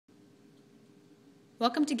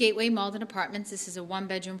Welcome to Gateway Malden Apartments. This is a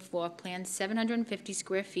one-bedroom floor plan, 750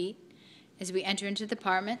 square feet. As we enter into the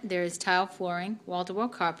apartment, there is tile flooring, wall-to-wall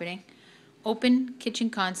carpeting, open kitchen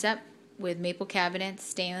concept with maple cabinets,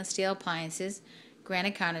 stainless steel appliances,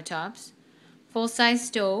 granite countertops, full-size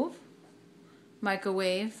stove,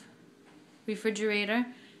 microwave, refrigerator,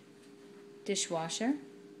 dishwasher,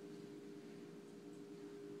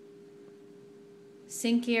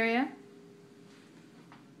 sink area,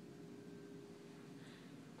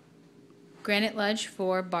 granite ledge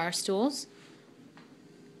for bar stools,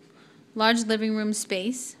 large living room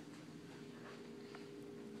space,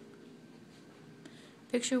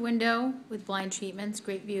 picture window with blind treatments,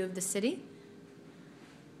 great view of the city,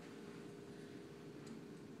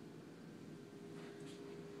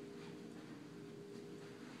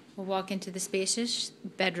 we'll walk into the spacious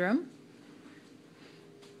bedroom.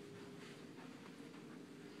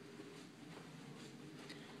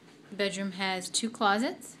 The bedroom has two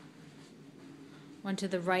closets, one to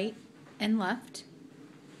the right and left.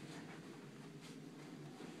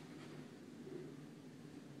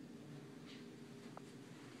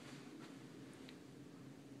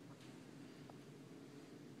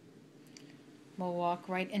 We'll walk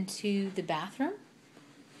right into the bathroom,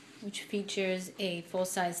 which features a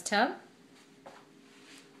full-size tub,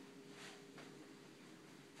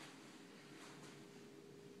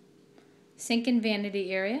 sink and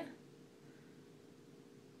vanity area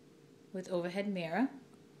with overhead mirror,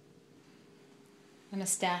 and a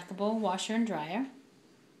stackable washer and dryer.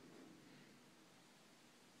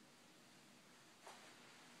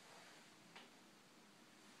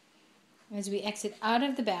 As we exit out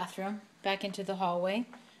of the bathroom, back into the hallway,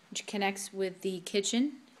 which connects with the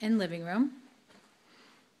kitchen and living room,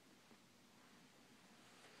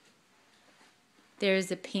 there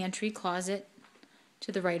is a pantry closet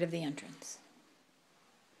to the right of the entrance.